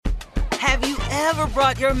Have you ever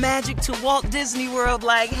brought your magic to Walt Disney World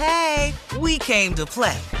like, hey, we came to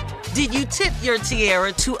play? Did you tip your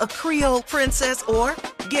tiara to a Creole princess or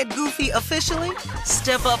get goofy officially?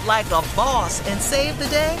 Step up like a boss and save the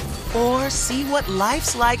day? Or see what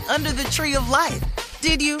life's like under the tree of life?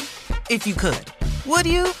 Did you? If you could. Would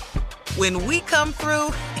you? When we come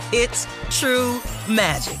through, it's true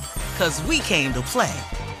magic. 'Cause we came to play.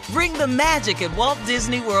 Bring the magic at Walt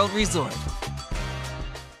Disney World Resort.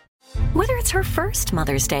 Whether it's her first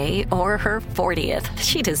Mother's Day or her 40th,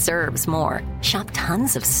 she deserves more. Shop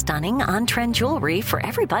tons of stunning on-trend jewelry for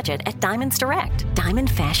every budget at Diamonds Direct. Diamond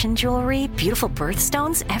fashion jewelry, beautiful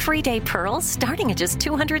birthstones, everyday pearls starting at just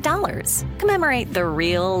 $200. Commemorate the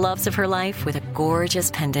real loves of her life with a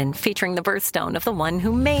gorgeous pendant featuring the birthstone of the one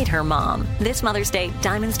who made her mom. This Mother's Day,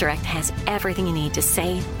 Diamonds Direct has everything you need to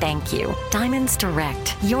say thank you. Diamonds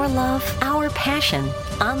Direct. Your love, our passion.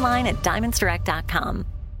 Online at diamondsdirect.com.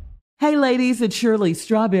 Hey ladies, it's Shirley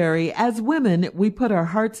Strawberry. As women, we put our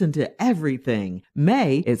hearts into everything.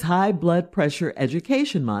 May is High Blood Pressure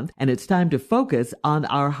Education Month, and it's time to focus on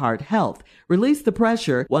our heart health. Release the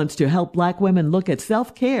Pressure wants to help Black women look at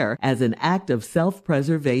self-care as an act of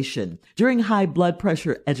self-preservation. During High Blood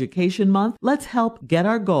Pressure Education Month, let's help get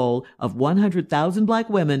our goal of 100,000 Black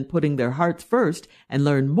women putting their hearts first and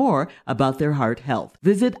learn more about their heart health.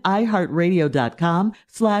 Visit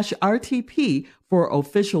iHeartRadio.com/RTP for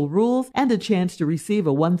official rules and a chance to receive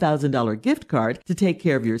a $1,000 gift card to take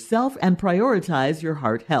care of yourself and prioritize your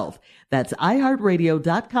heart health. That's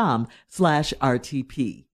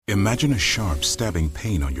iHeartRadio.com/RTP. Imagine a sharp, stabbing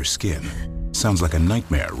pain on your skin. Sounds like a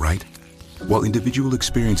nightmare, right? While individual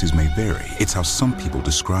experiences may vary, it's how some people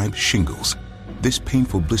describe shingles. This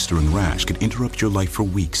painful, blistering rash could interrupt your life for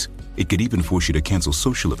weeks. It could even force you to cancel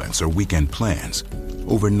social events or weekend plans.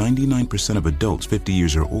 Over 99% of adults 50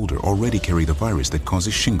 years or older already carry the virus that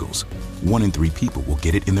causes shingles. 1 in 3 people will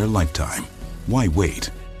get it in their lifetime. Why wait?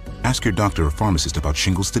 Ask your doctor or pharmacist about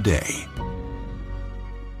shingles today.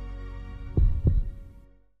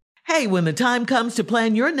 Hey, when the time comes to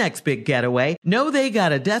plan your next big getaway, know they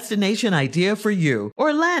got a destination idea for you.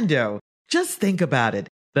 Orlando. Just think about it.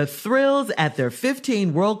 The thrills at their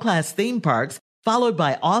 15 world-class theme parks, followed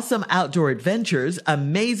by awesome outdoor adventures,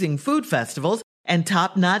 amazing food festivals, and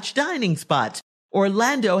top-notch dining spots.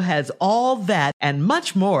 Orlando has all that and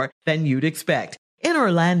much more than you'd expect. In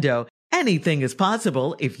Orlando, anything is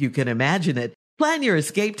possible if you can imagine it. Plan your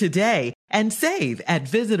escape today and save at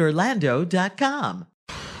visitorlando.com.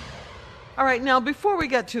 All right, now before we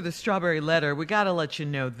get to the strawberry letter, we got to let you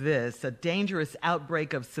know this. A dangerous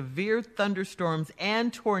outbreak of severe thunderstorms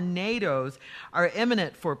and tornadoes are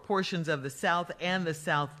imminent for portions of the south and the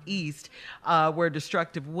southeast, where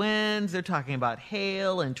destructive winds, they're talking about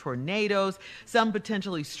hail and tornadoes, some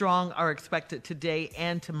potentially strong, are expected today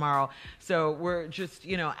and tomorrow. So we're just,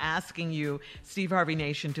 asking you, Steve Harvey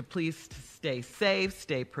Nation, to please stay safe,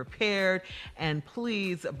 stay prepared, and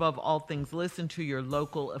please, above all things, listen to your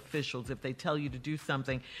local officials. If they tell you to do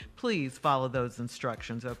something, please follow those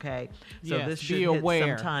instructions, okay? So yes, this should be hit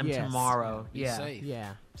aware. sometime tomorrow. Be safe.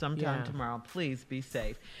 Yeah. Sometime tomorrow. Please be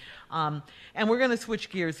safe. And we're going to switch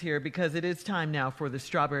gears here because it is time now for the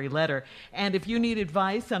strawberry letter. And if you need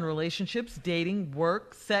advice on relationships, dating,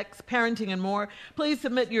 work, sex, parenting, and more, please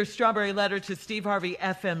submit your strawberry letter to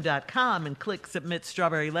steveharveyfm.com and click Submit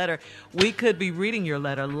Strawberry Letter. We could be reading your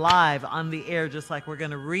letter live on the air, just like we're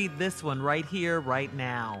going to read this one right here, right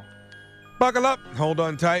now. Buckle up. Hold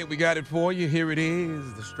on tight. We got it for you. Here it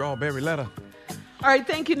is, the strawberry letter. All right,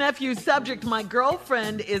 thank you, nephew. Subject, my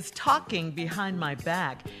girlfriend is talking behind my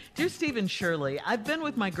back. Dear Steve and Shirley, I've been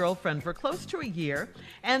with my girlfriend for close to a year,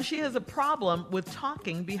 and she has a problem with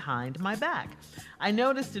talking behind my back. I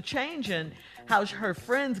noticed a change in how her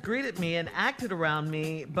friends greeted me and acted around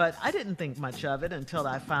me, but I didn't think much of it until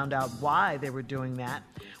I found out why they were doing that.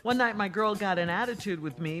 One night, my girl got an attitude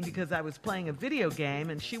with me because I was playing a video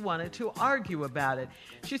game and she wanted to argue about it.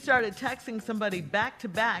 She started texting somebody back to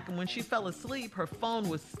back, and when she fell asleep, her phone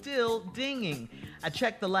was still dinging. I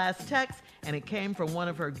checked the last text, and it came from one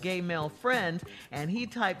of her gay male friends, and he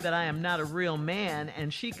typed that I am not a real man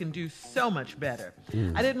and she can do so much better.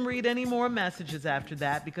 I didn't read any more messages after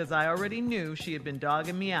that because I already knew she had been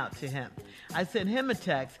dogging me out to him. I sent him a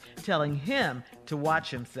text telling him to watch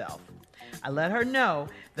himself. I let her know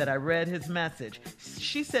that I read his message.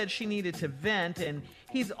 She said she needed to vent, and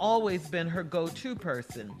he's always been her go-to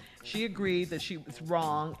person. She agreed that she was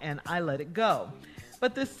wrong, and I let it go.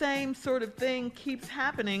 But the same sort of thing keeps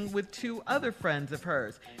happening with 2 other friends of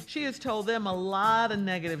hers. She has told them a lot of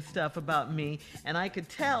negative stuff about me, and I could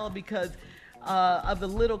tell because of the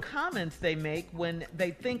little comments they make when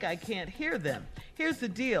they think I can't hear them. Here's the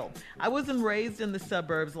deal. I wasn't raised in the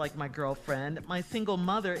suburbs like my girlfriend. My single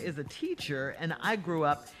mother is a teacher, and I grew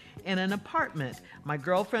up in an apartment. My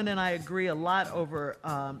girlfriend and I agree a lot over,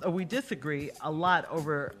 we disagree a lot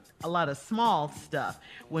over a lot of small stuff.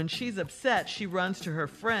 When she's upset, she runs to her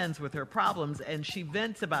friends with her problems, and she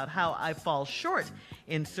vents about how I fall short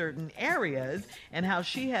in certain areas and how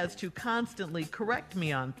she has to constantly correct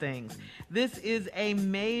me on things. This is a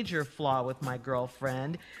major flaw with my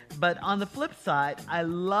girlfriend, but on the flip side, I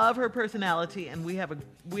love her personality and we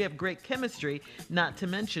have great chemistry, not to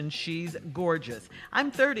mention she's gorgeous.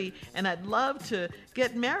 I'm 30 and I'd love to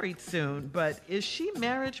get married soon, but is she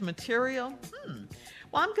marriage material?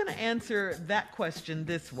 Well, I'm going to answer that question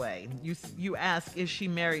this way. You ask, is she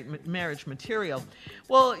marriage material?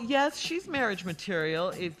 Well, yes, she's marriage material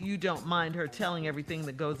if you don't mind her telling everything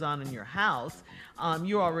that goes on in your house.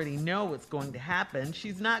 You already know what's going to happen.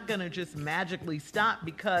 She's not going to just magically stop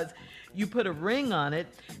because you put a ring on it.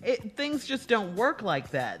 Things just don't work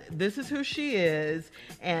like that. This is who she is,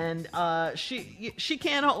 and she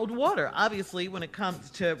can't hold water. Obviously, when it comes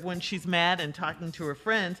to when she's mad and talking to her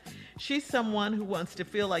friends, she's someone who wants to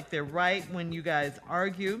feel like they're right when you guys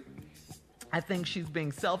argue. I think she's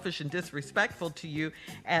being selfish and disrespectful to you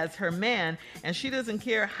as her man, and she doesn't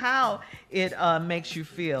care how it makes you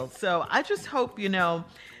feel. So I just hope you know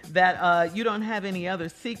that you don't have any other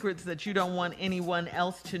secrets that you don't want anyone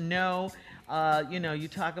else to know. You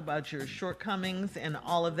talk about your shortcomings and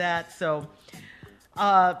all of that. So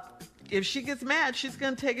if she gets mad, she's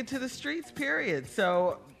going to take it to the streets, period.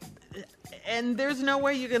 So, and there's no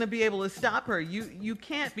way you're going to be able to stop her. You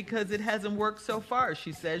can't, because it hasn't worked so far.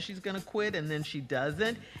 She says she's going to quit and then she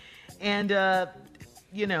doesn't. And,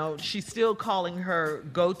 she's still calling her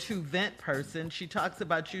go-to vent person. She talks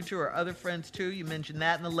about you to her other friends too. You mentioned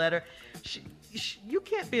that in the letter. You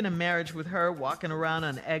can't be in a marriage with her walking around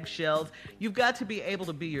on eggshells. You've got to be able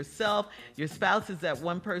to be yourself. Your spouse is that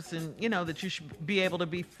one person, that you should be able to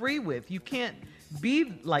be free with. You can't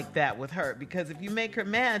be like that with her, because if you make her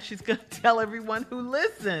mad, she's going to tell everyone who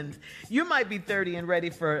listens. You might be 30 and ready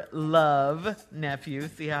for love, nephew.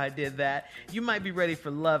 See how I did that? You might be ready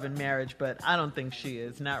for love and marriage, but I don't think she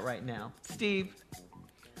is. Not right now. Steve?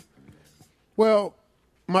 Well,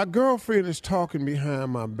 my girlfriend is talking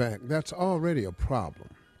behind my back. That's already a problem.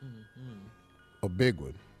 A big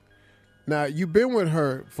one. Now, you've been with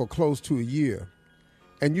her for close to a year,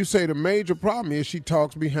 and you say the major problem is she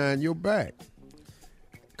talks behind your back.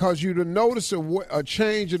 Because you'd notice a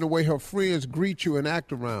change in the way her friends greet you and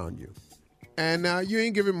act around you. And now you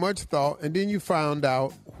ain't giving much thought, and then you found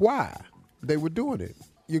out why they were doing it.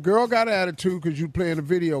 Your girl got an attitude because you playing a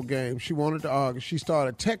video game. She wanted to argue. She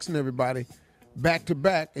started texting everybody back to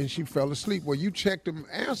back, and she fell asleep. Well, you checked the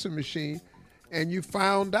answer machine, and you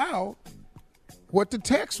found out what the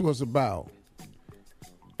text was about.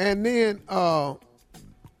 And then a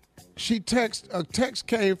text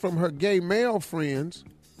came from her gay male friends,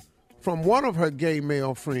 from one of her gay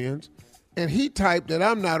male friends, and he typed that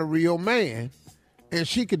I'm not a real man and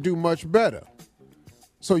she could do much better.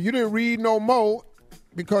 So you didn't read no more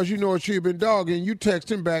because you know she had been dogging. You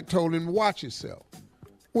text him back, told him to watch yourself,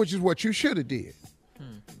 which is what you should have did.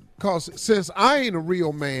 Because since I ain't a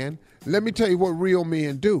real man, let me tell you what real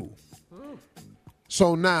men do.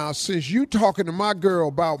 So now, since you talking to my girl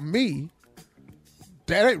about me,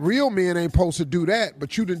 that real men ain't supposed to do that,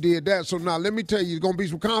 but you done did that. So now let me tell you, there's going to be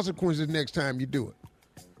some consequences next time you do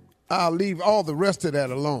it. I'll leave all the rest of that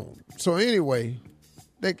alone. So anyway,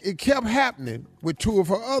 it kept happening with two of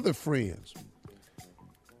her other friends.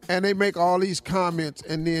 And they make all these comments,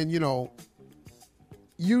 and then,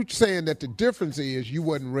 you saying that the difference is you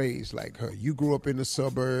wasn't raised like her. You grew up in the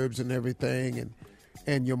suburbs and everything,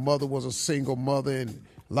 and your mother was a single mother, and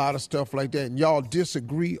a lot of stuff like that, and y'all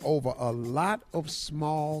disagree over a lot of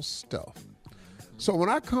small stuff. So when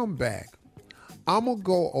I come back, I'm going to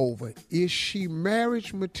go over, is she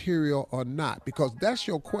marriage material or not? Because that's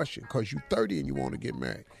your question, because you're 30 and you want to get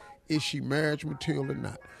married. Is she marriage material or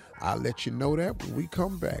not? I'll let you know that when we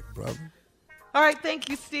come back, brother. All right, thank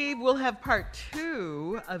you, Steve. We'll have part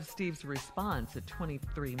 2 of Steve's response at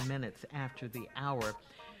 23 minutes after the hour.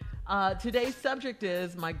 Today's subject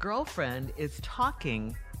is my girlfriend is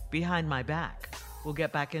talking behind my back. We'll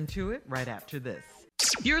get back into it right after this.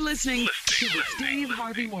 You're listening to the Steve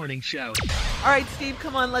Harvey Morning Show. All right, Steve,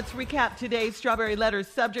 come on. Let's recap today's Strawberry Letters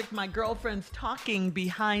subject. My girlfriend's talking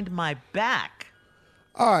behind my back.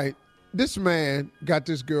 All right, this man got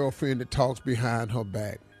this girlfriend that talks behind her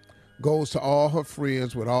back. goes to all her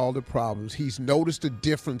friends with all the problems. He's noticed a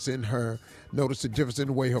difference in her, noticed a difference in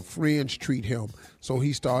the way her friends treat him. So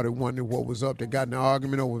he started wondering what was up. They got in an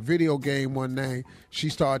argument over a video game one night. She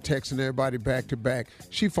started texting everybody back to back.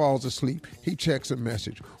 She falls asleep. He checks a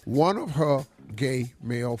message. One of her gay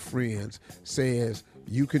male friends says,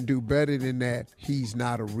 "You can do better than that. He's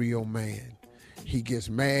not a real man." He gets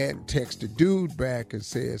mad and texts the dude back and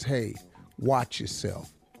says, "Hey, watch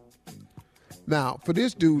yourself." Now, for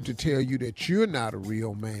this dude to tell you that you're not a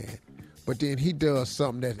real man, but then he does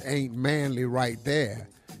something that ain't manly right there,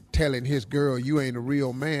 telling his girl you ain't a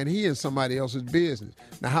real man, he in somebody else's business.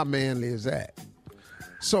 Now, how manly is that?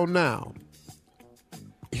 So now,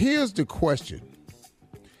 here's the question.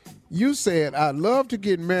 You said, "I'd love to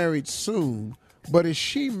get married soon, but is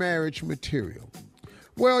she marriage material?"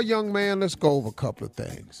 Well, young man, let's go over a couple of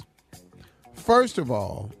things. First of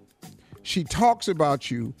all, she talks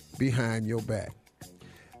about you behind your back.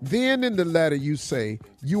 Then in the letter you say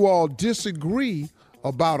you all disagree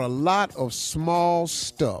about a lot of small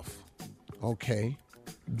stuff, okay?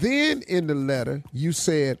 Then in the letter you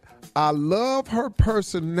said, "I love her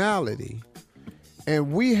personality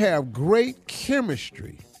and we have great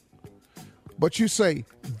chemistry." But you say,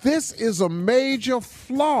 "This is a major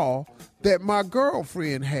flaw that my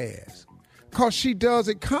girlfriend has," because she does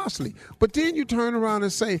it constantly. But then you turn around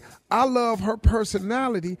and say, "I love her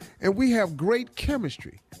personality and we have great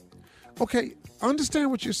chemistry." Okay,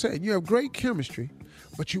 understand what you're saying. You have great chemistry,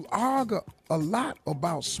 but you argue a lot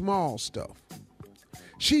about small stuff.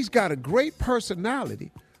 She's got a great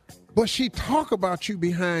personality, but she talk about you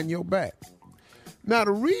behind your back. Now,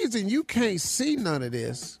 the reason you can't see none of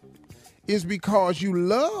this is because you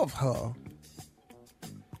love her,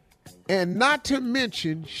 and not to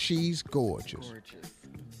mention she's gorgeous.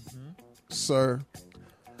 Mm-hmm. Sir,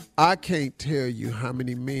 I can't tell you how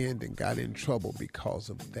many men that got in trouble because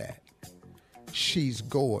of that. She's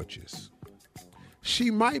gorgeous.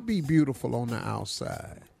 She might be beautiful on the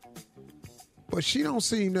outside, but she don't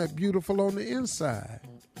seem that beautiful on the inside,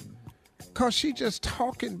 because she just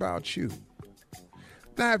talking about you.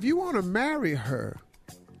 Now, if you want to marry her,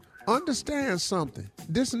 understand something.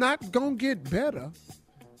 This not going to get better.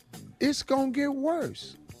 It's going to get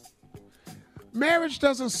worse. Marriage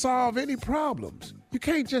doesn't solve any problems. You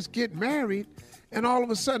can't just get married and all of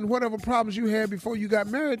a sudden whatever problems you had before you got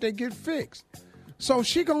married, they get fixed. So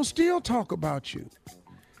she going to still talk about you.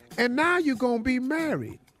 And now you're going to be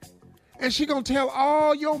married. And she going to tell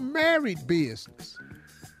all your married business.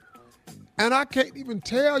 And I can't even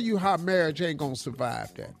tell you how marriage ain't going to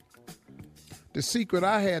survive that. The secret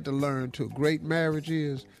I had to learn to a great marriage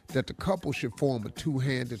is that the couple should form a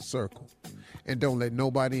two-handed circle. And don't let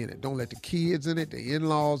nobody in it. Don't let the kids in it, the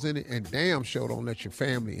in-laws in it, and damn sure don't let your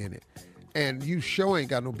family in it. And you sure ain't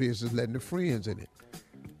got no business letting the friends in it.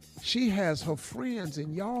 She has her friends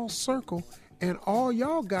in y'all's circle, and all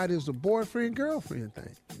y'all got is a boyfriend-girlfriend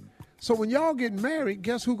thing. So when y'all get married,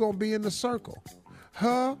 guess who gonna be in the circle?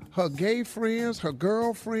 Her gay friends, her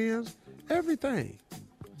girlfriends, everything.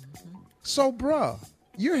 So, bruh,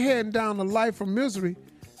 you're heading down a life of misery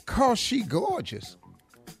because she gorgeous.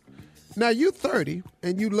 Now, you 30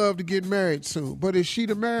 and you love to get married soon, but is she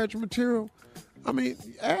the marriage material? I mean,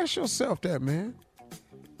 ask yourself that, man.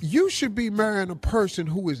 You should be marrying a person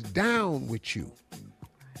who is down with you,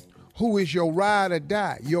 who is your ride or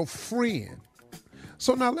die, your friend.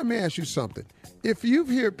 So now let me ask you something. If you've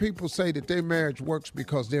heard people say that their marriage works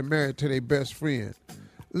because they're married to their best friend,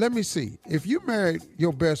 let me see. If you married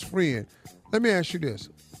your best friend, let me ask you this.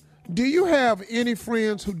 Do you have any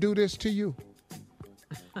friends who do this to you?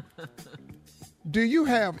 Do you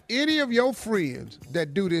have any of your friends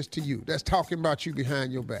that do this to you, that's talking about you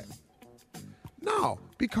behind your back? No,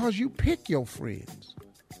 because you pick your friends.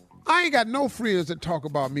 I ain't got no friends that talk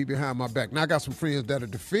about me behind my back. Now, I got some friends that'll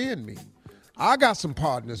defend me. I got some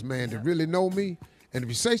partners, man, that really know me. And if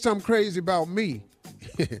you say something crazy about me,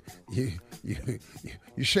 you're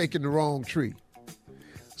shaking the wrong tree.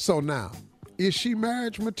 So now, is she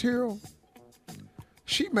marriage material?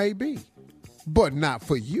 She may be, but not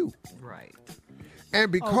for you. Right.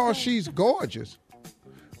 And because she's gorgeous,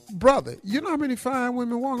 brother, you know how many fine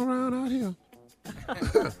women walking around out here?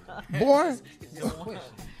 Boy.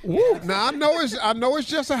 Woo. Now I know it's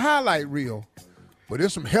just a highlight reel, but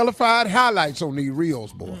there's some hellified highlights on these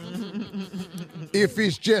reels, boy. If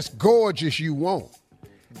it's just gorgeous, you won't.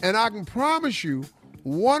 And I can promise you,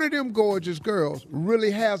 one of them gorgeous girls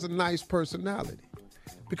really has a nice personality.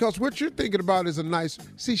 Because what you're thinking about is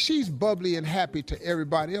see, she's bubbly and happy to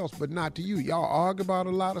everybody else, but not to you. Y'all argue about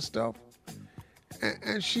a lot of stuff,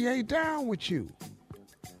 and she ain't down with you.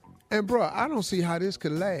 And, bro, I don't see how this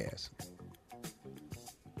could last.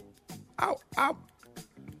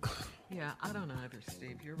 Yeah, I don't either,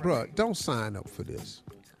 Steve. You're right. Bruh, don't sign up for this.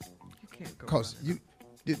 You can't go Because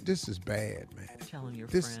this is bad, man. telling your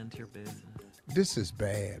friends your business. This is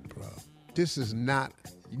bad, bro.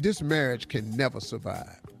 This marriage can never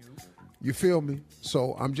survive. You feel me?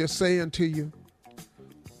 So I'm just saying to you,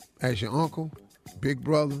 as your uncle, big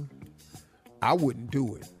brother, I wouldn't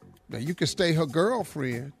do it. Now, you can stay her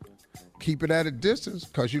girlfriend, keep it at a distance,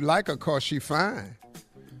 because you like her because she fine.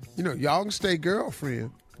 You know, y'all can stay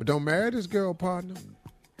girlfriend, but don't marry this girl, partner.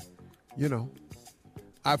 You know.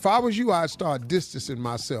 If I was you, I'd start distancing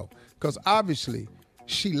myself, because obviously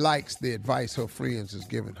she likes the advice her friends is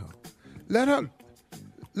giving her. Let her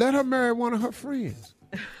marry one of her friends,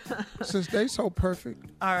 since they so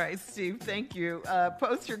perfect. All right, Steve, thank you.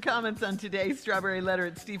 Post your comments on today's Strawberry Letter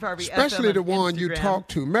at Steve Harvey Especially FM the one Instagram you talk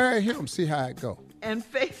to. Marry him, see how it go. and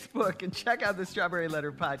Facebook, and check out the Strawberry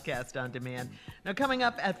Letter podcast on demand. Now, coming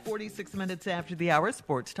up at 46 minutes after the hour,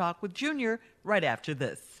 Sports Talk with Junior, right after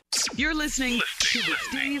this. You're listening to the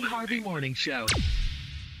Steve Harvey Morning Show.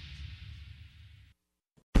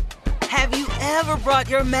 Have you ever brought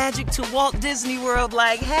your magic to Walt Disney World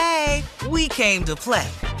like, hey, we came to play?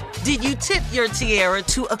 Did you tip your tiara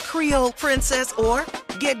to a Creole princess or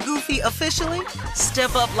get goofy officially?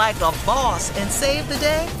 Step up like a boss and save the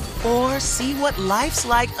day? Or see what life's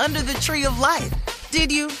like under the tree of life?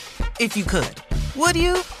 Did you? If you could. Would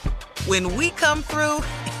you? When we come through,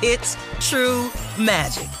 it's true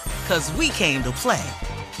magic. 'Cause we came to play.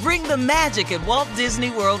 Bring the magic at Walt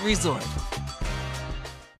Disney World Resort.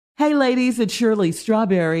 Hey ladies, it's Shirley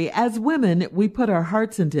Strawberry. As women, we put our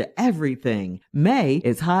hearts into everything. May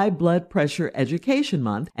is High Blood Pressure Education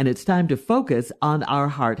Month, and it's time to focus on our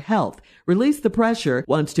heart health. Release the Pressure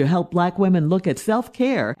wants to help Black women look at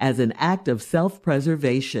self-care as an act of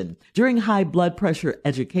self-preservation. During High Blood Pressure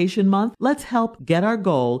Education Month, let's help get our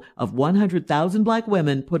goal of 100,000 Black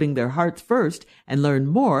women putting their hearts first and learn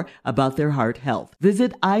more about their heart health.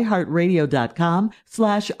 Visit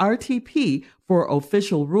iHeartRadio.com/RTP for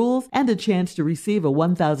official rules and a chance to receive a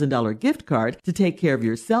 $1,000 gift card to take care of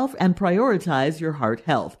yourself and prioritize your heart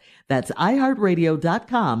health. That's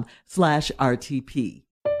iHeartRadio.com/RTP.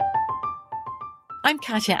 I'm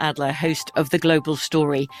Katya Adler, host of The Global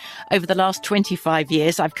Story. Over the last 25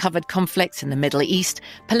 years, I've covered conflicts in the Middle East,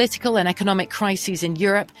 political and economic crises in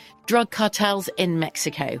Europe, drug cartels in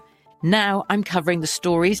Mexico. Now I'm covering the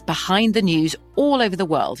stories behind the news all over the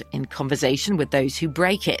world in conversation with those who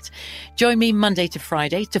break it. Join me Monday to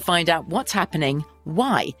Friday to find out what's happening,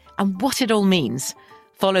 why, and what it all means.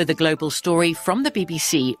 Follow The Global Story from the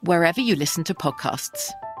BBC wherever you listen to podcasts.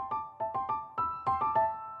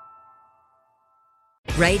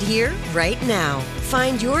 Right here, right now.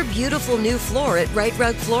 Find your beautiful new floor at Right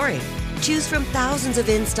Rug Flooring. Choose from thousands of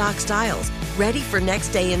in-stock styles, ready for next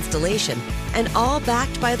day installation, and all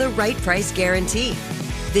backed by the right price guarantee.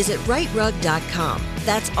 Visit rightrug.com.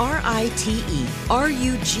 That's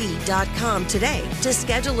RITERUG.com today to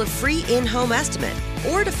schedule a free in-home estimate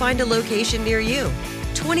or to find a location near you.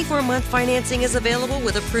 24-month financing is available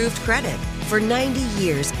with approved credit. For 90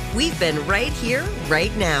 years, we've been right here,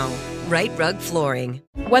 right now. Right Rug Flooring.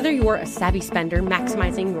 Whether you're a savvy spender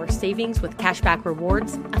maximizing your savings with cashback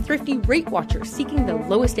rewards, a thrifty rate watcher seeking the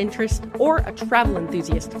lowest interest, or a travel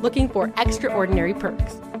enthusiast looking for extraordinary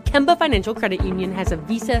perks, Kemba Financial Credit Union has a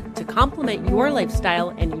visa to complement your lifestyle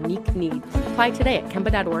and unique needs. Apply today at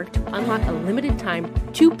Kemba.org to unlock a limited time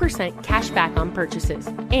 2% cash back on purchases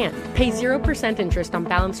and pay 0% interest on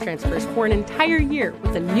balance transfers for an entire year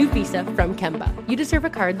with a new visa from Kemba. You deserve a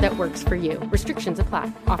card that works for you. Restrictions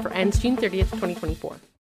apply. Offer ends June 30th, 2024.